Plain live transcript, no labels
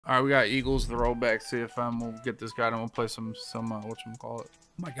All right, we got Eagles throwback CFM. We'll get this guy and we'll play some whatchamacallit. Oh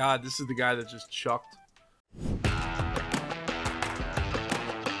my God, this is the guy that just chucked.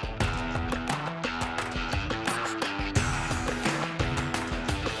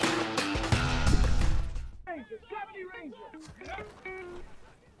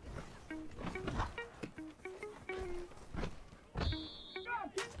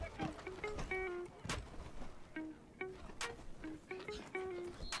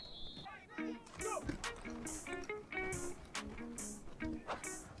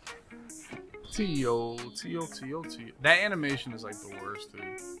 T.O. That animation is like the worst, dude.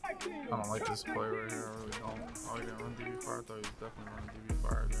 I don't like this play right here. I really don't. Oh, he didn't run DB fire. I thought he was definitely running DB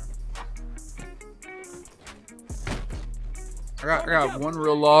fire there. I got one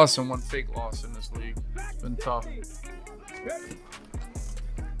real loss and one fake loss in this league. It's been tough.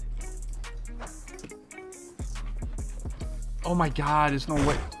 Oh my God, there's no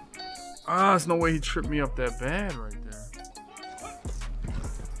way. There's no way he tripped me up that bad right there.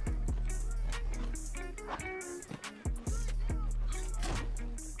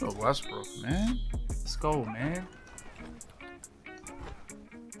 Go Westbrook, man. Let's go, man.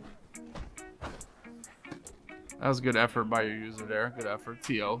 That was a good effort by your user there. Good effort.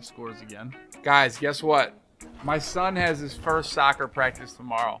 T.O. scores again. Guys, guess what? My son has his first soccer practice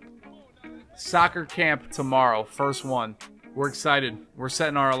tomorrow. Soccer camp tomorrow. First one. We're excited. We're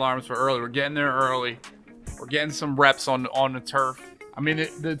setting our alarms for early. We're getting there early. We're getting some reps on the turf. I mean,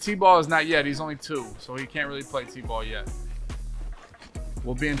 the T-ball is not yet. He's only 2, so he can't really play T-ball yet.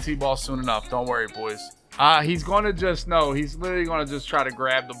 We'll be in T-ball soon enough. Don't worry, boys. He's going to just, no, he's literally going to just try to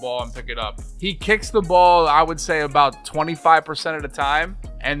grab the ball and pick it up. He kicks the ball, I would say, about 25% of the time.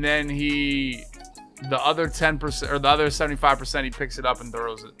 And then the other 10%, or the other 75%, he picks it up and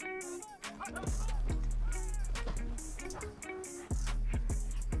throws it.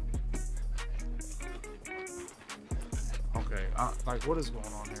 Okay, like, what is going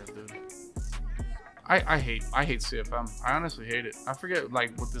on here, dude? I hate CFM. I honestly hate it. I forget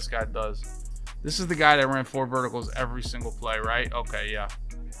like what this guy does. This is the guy that ran 4 verticals every single play, right? Okay, yeah.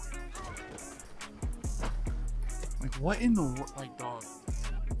 Like what in the like, dog?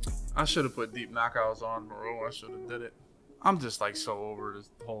 I should have put deep knockouts on, bro. I should have did it. I'm just like so over this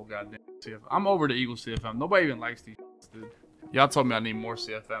whole goddamn CFM. I'm over the Eagles CFM. Nobody even likes these, dude. Y'all told me I need more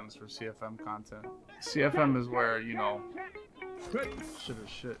CFMs for CFM content. CFM is where, you know, shit is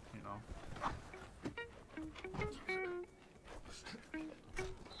shit, you know.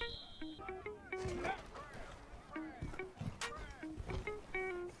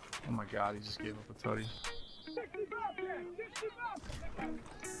 Oh my God, he just gave up a tutty.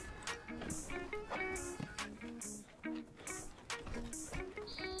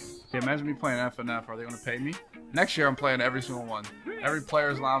 Yeah, imagine me playing FNF. Are they gonna pay me? Next year I'm playing every single one. Every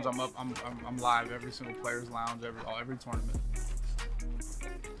player's lounge, I'm live. Every single player's lounge, every tournament.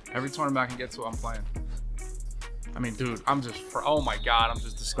 Every tournament I can get to, I'm playing. I mean, dude, oh my God, I'm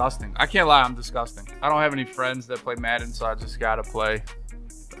just disgusting. I can't lie, I'm disgusting. I don't have any friends that play Madden, so I just gotta play.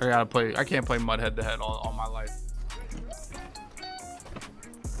 I can't play mud head to head all my life.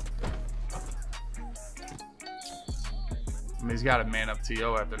 I mean, he's got to man up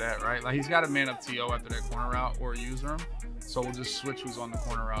TO after that, right? Like, he's got to man up TO after that corner route or user him. So we'll just switch who's on the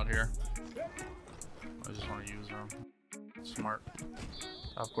corner route here. I just want to use him. Smart.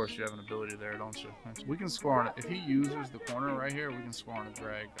 Of course, you have an ability there, don't you? We can score on it. If he uses the corner right here, we can score on a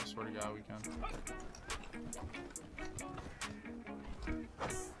drag. I swear to God, we can.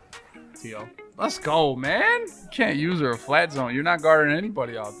 TO. Let's go, man. You can't use her a flat zone. You're not guarding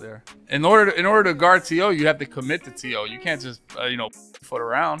anybody out there. In order to guard TO, you have to commit to TO. You can't just, you know, foot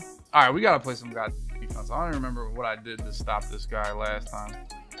around. All right, we got to play some god defense. I don't even remember what I did to stop this guy last time.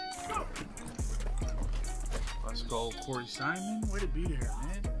 Let's go, Corey Simon. Way to be there,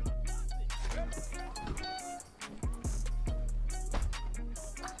 man.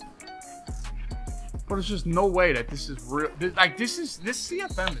 But there's just no way that this is real. This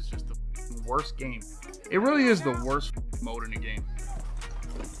CFM is just the worst game. It really is the worst mode in the game.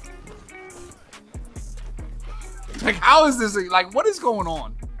 Like, how is this? Like, what is going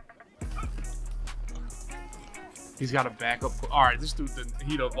on? He's got a backup. All right, this dude,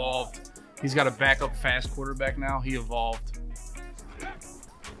 he evolved. He's got a backup fast quarterback now. He evolved.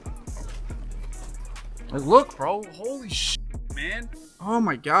 Like, look, bro. Holy shit, man. Oh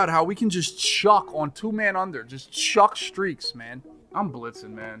my God, how we can just chuck on 2-man under. Just chuck streaks, man. I'm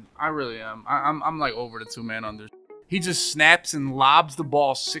blitzing, man. I really am. I'm like over the 2-man under. He just snaps and lobs the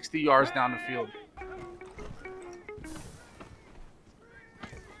ball 60 yards down the field.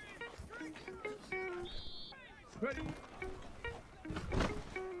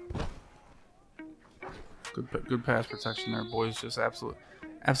 Good pass protection there, boys. Just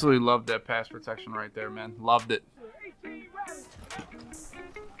absolutely loved that pass protection right there, man. Loved it.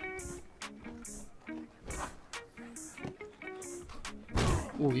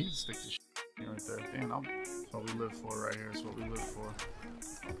 Oh, he can stick this shit right there. Damn, that's what we live for right here. That's what we live for.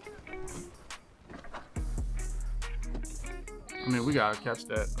 I mean, we gotta catch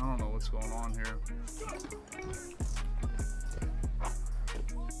that. I don't know what's going on here.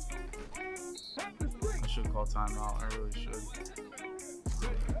 I should call timeout. I really should.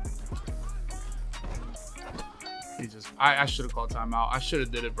 I should have called timeout. I should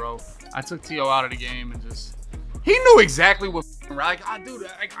have did it, bro. I took T.O. out of the game and just... He knew exactly what... Like, dude,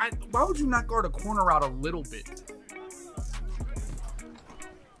 why would you not guard a corner route a little bit?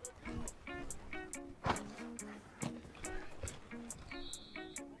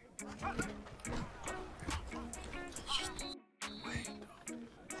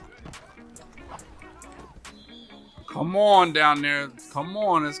 Come on down there. Come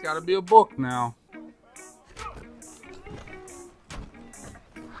on. It's got to be a book now.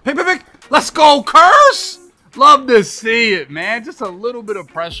 Pick. Let's go, Curse. Love to see it, man. Just a little bit of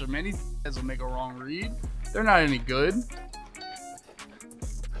pressure, man. These guys will make a wrong read. They're not any good.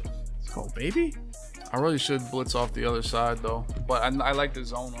 Let's go, baby. I really should blitz off the other side, though. But I like the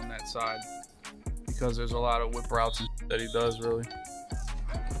zone on that side because there's a lot of whip routes and that he does, really.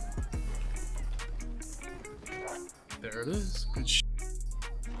 There it is. Good shit.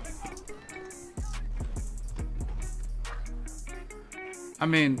 I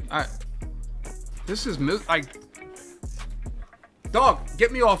mean, this is like, dog,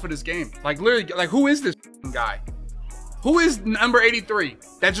 get me off of this game. Like, literally, like, who is this guy? Who is number 83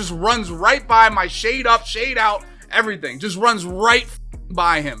 that just runs right by my shade up, shade out, everything? Just runs right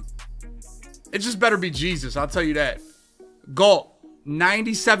by him. It just better be Jesus, I'll tell you that. Galt,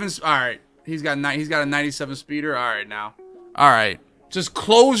 97. All right, he's got a 97 speeder. All right, now. All right, just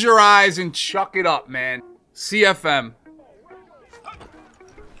close your eyes and chuck it up, man. CFM.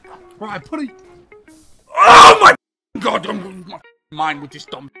 Bro, I put a... Oh my God, I'm losing my mind with this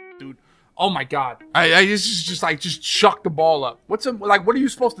dumb dude. Oh my God. This is just like, just chuck the ball up. What are you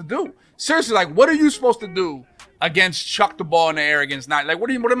supposed to do? Seriously, like, what are you supposed to do against chuck the ball in the air against nine? Like,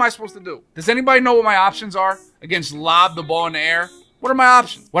 what am I supposed to do? Does anybody know what my options are against lob the ball in the air? What are my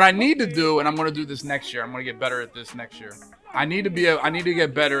options? What I need to do, and I'm gonna do this next year. I'm gonna get better at this next year. I need to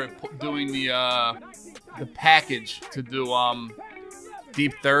get better at doing the package to do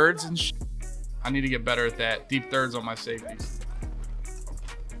deep thirds and shit. I need to get better at that. Deep thirds on my safeties.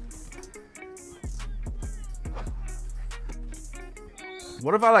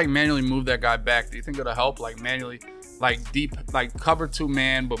 What if I like manually move that guy back? Do you think it'll help? Like manually, like deep, like cover 2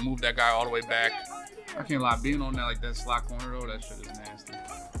 man, but move that guy all the way back. I can't lie, being on that like that slot corner though, that shit is nasty.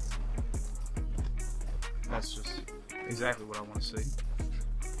 That's just exactly what I want to see.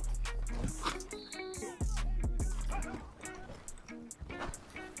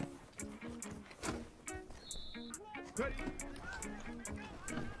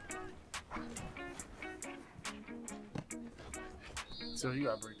 So you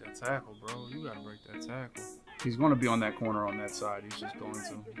gotta break that tackle, bro. You gotta break that tackle. He's gonna be on that corner on that side. He's just going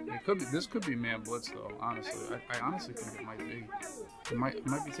to. It could be. This could be man blitz though. Honestly, I honestly think it might be. It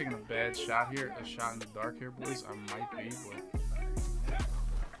might be taking a bad shot here, a shot in the dark here, boys. I might be, but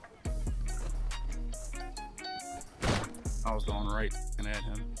I was going right at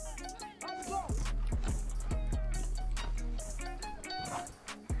him.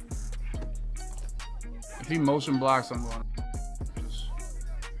 If he motion blocks, I'm going.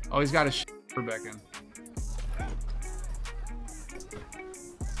 Oh, he's got his back in.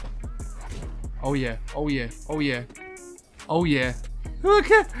 Oh yeah, oh yeah, oh yeah, oh yeah.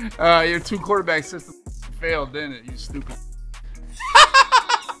 Okay. Your 2 quarterback system failed, didn't it? You stupid.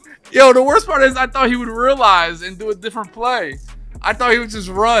 Yo, the worst part is I thought he would realize and do a different play. I thought he would just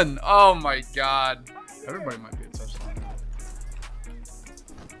run. Oh my God. Everybody might be a touchdown.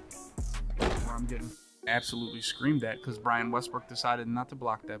 I'm getting absolutely screamed at because Brian Westbrook decided not to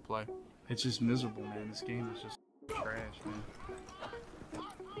block that play. It's just miserable, man. This game is just trash, man.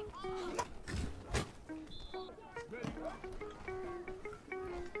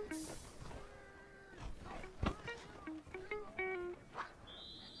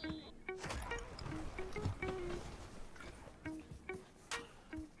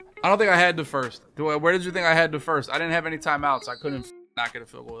 I don't think I had the first. Where did you think I had the first? I didn't have any timeouts. I couldn't not get a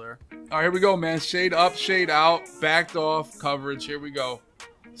field goal there. All right, here we go, man. Shade up, shade out. Backed off coverage. Here we go.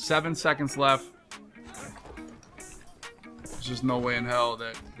 7 seconds left. There's just no way in hell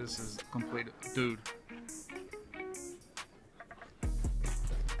that this is completed. Dude.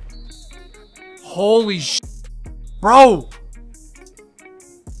 Holy shit. Bro!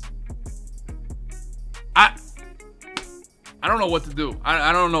 I don't know what to do.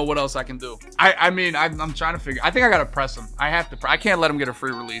 I don't know what else I can do. I mean, I'm trying to figure. I think I gotta press him. I have to. I can't let him get a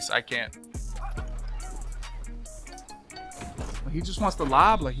free release. I can't. He just wants to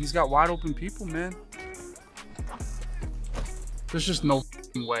lob. Like, he's got wide open people, man. There's just no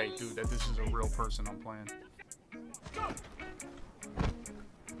way, dude, that this is a real person I'm playing.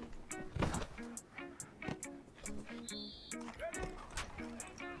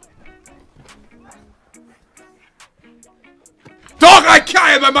 Dog, I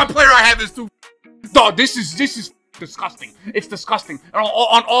can't. My player I have is too. Dog, this is disgusting. It's disgusting. On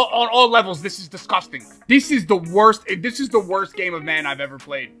all levels, this is disgusting. This is the worst. This is the worst game of man I've ever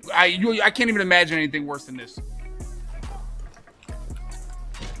played. I can't even imagine anything worse than this.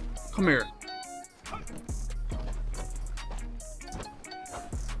 Come here.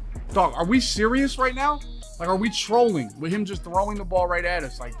 Dog, are we serious right now? Like, are we trolling with him just throwing the ball right at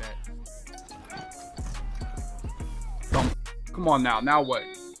us like that? Come on now. Now what?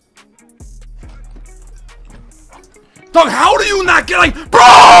 Dog, how do you not get like,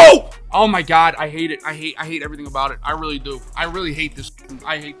 bro? Oh my God, I hate it. I hate everything about it. I really do. I really hate this.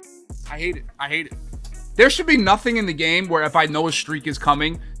 I hate it. I hate it. There should be nothing in the game where if I know a streak is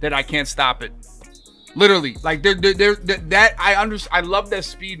coming that I can't stop it. Literally, like I love that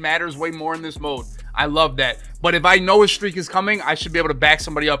speed matters way more in this mode. I love that. But if I know a streak is coming, I should be able to back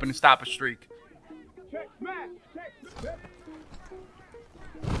somebody up and stop a streak.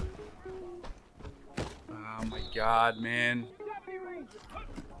 Oh my God, man.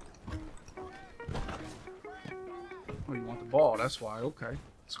 Oh, you want the ball, that's why. Okay.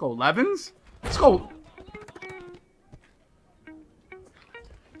 Let's go 11s. Let's go.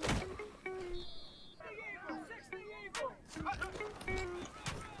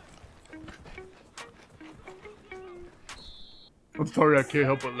 I'm sorry, I can't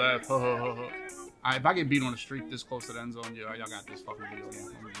help but laugh. Alright, if I get beat on the streak this close to the end zone, yeah, y'all got this fucking video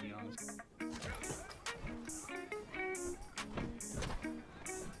game. I'm gonna be honest.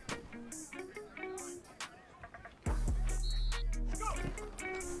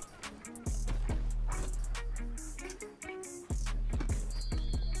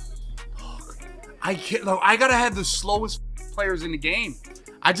 I can't. Look, I gotta have the slowest players in the game.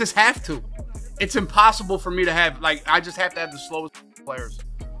 I just have to. It's impossible for me to have, like, I just have to have the slowest players.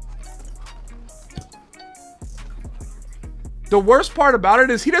 The worst part about it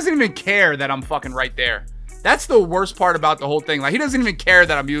is he doesn't even care that I'm fucking right there. That's the worst part about the whole thing. Like, he doesn't even care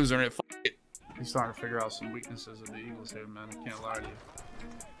that I'm using it. Fuck it. He's starting to figure out some weaknesses of the Eagles here, man. I can't lie to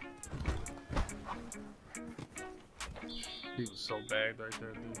you. He was so bagged right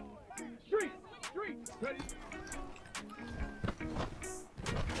there, dude.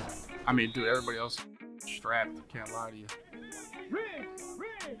 I mean, dude, everybody else strapped. Can't lie to you.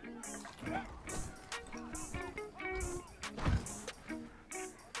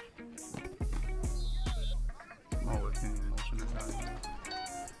 Oh, it's in motion.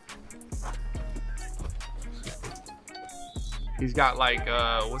 He's got like,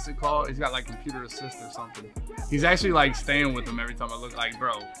 what's it called? He's got like computer assist or something. He's actually like staying with him every time I look. Like,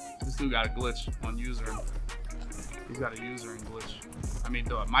 bro, this dude got a glitch on user. He's got a user and glitch. I mean,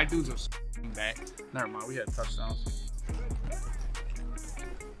 dude, my dudes are back. Never mind, we had touchdowns.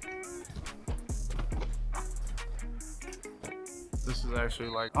 This is actually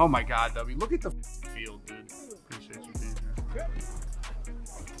like, oh my God, W. Look at the field, dude. Appreciate you being here.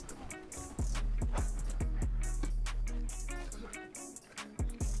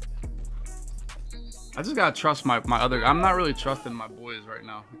 I just gotta trust my other. I'm not really trusting my boys right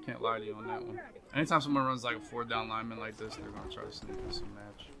now. I can't lie to you on that one. Anytime someone runs like a 4-down lineman like this, they're gonna try to sneak us a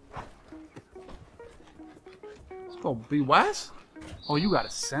match. Let's go, B West. Oh, you gotta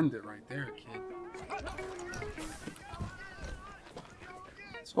send it right there, kid.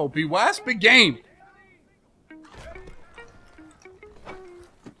 Let's go, B West. Big game. I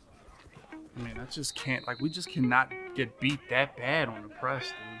mean, I just can't. Like, we just cannot get beat that bad on the press,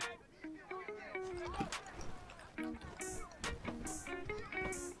 dude.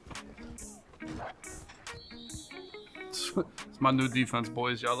 It's my new defense,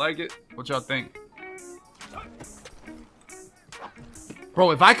 boys. Y'all like it? What y'all think?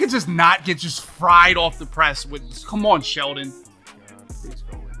 Bro, if I could just not get just fried off the press with... Come on, Sheldon. Oh my God, please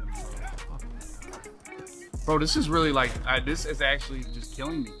go with him, bro. Bro, this is really like... this is actually just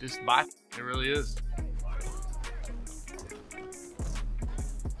killing me. This bot, it really is.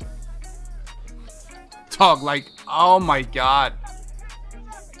 Dog, like... Oh my God.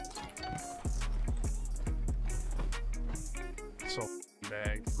 So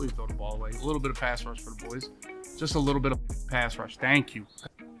bagged. Please throw the ball away. A little bit of pass rush for the boys. Just a little bit of pass rush. Thank you.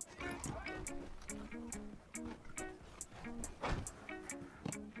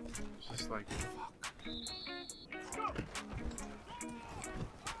 Just like, fuck.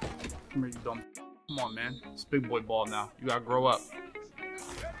 Come here, you dumb. Come on, man. It's big boy ball now. You gotta grow up.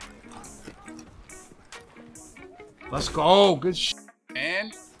 Let's go. Good shit,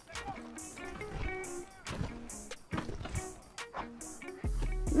 man.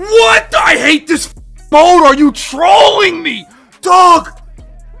 What? I hate this mode. Are you trolling me? Dog.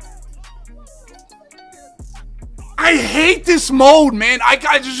 I hate this mode, man.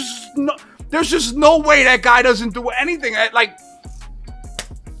 There's just no way that guy doesn't do anything. Like,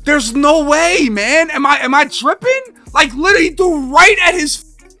 there's no way, man. Am I tripping? Like, literally do right at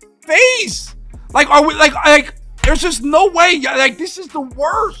his face. Like, are we like there's just no way. Like, this is the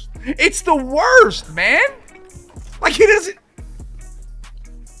worst. It's the worst, man. Like, he doesn't.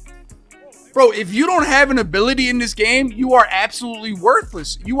 Bro, if you don't have an ability in this game, you are absolutely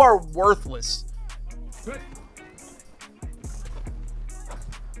worthless. You are worthless. You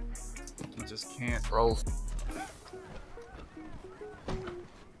just can't, bro.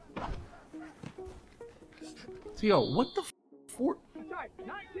 Yo, what the for?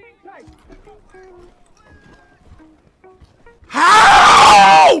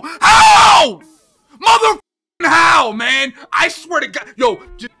 How? How? Mother how, man? I swear to God. Yo,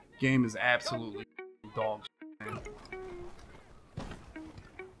 game is absolutely dog shit, man.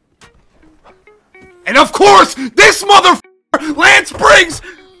 And of course, this motherfucker, Lance Briggs.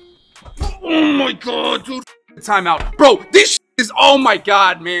 Oh my God, dude. Timeout. Bro, this shit is, oh my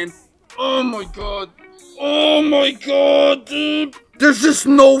God, man. Oh my God. Oh my God, dude. There's just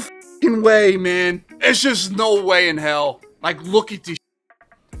no fucking way, man. There's just no way in hell. Like, look at this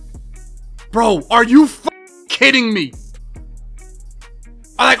shit. Bro, are you fucking kidding me?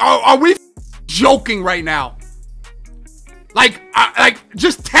 Like, are we joking right now? Like,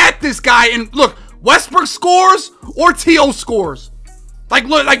 just tap this guy and look, Westbrook scores or T.O. scores. Like,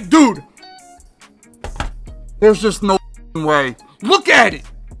 look, like, dude. There's just no way. Look at it.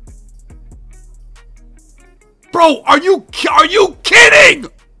 Bro, are you kidding?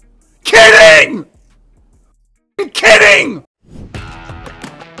 Kidding! Kidding!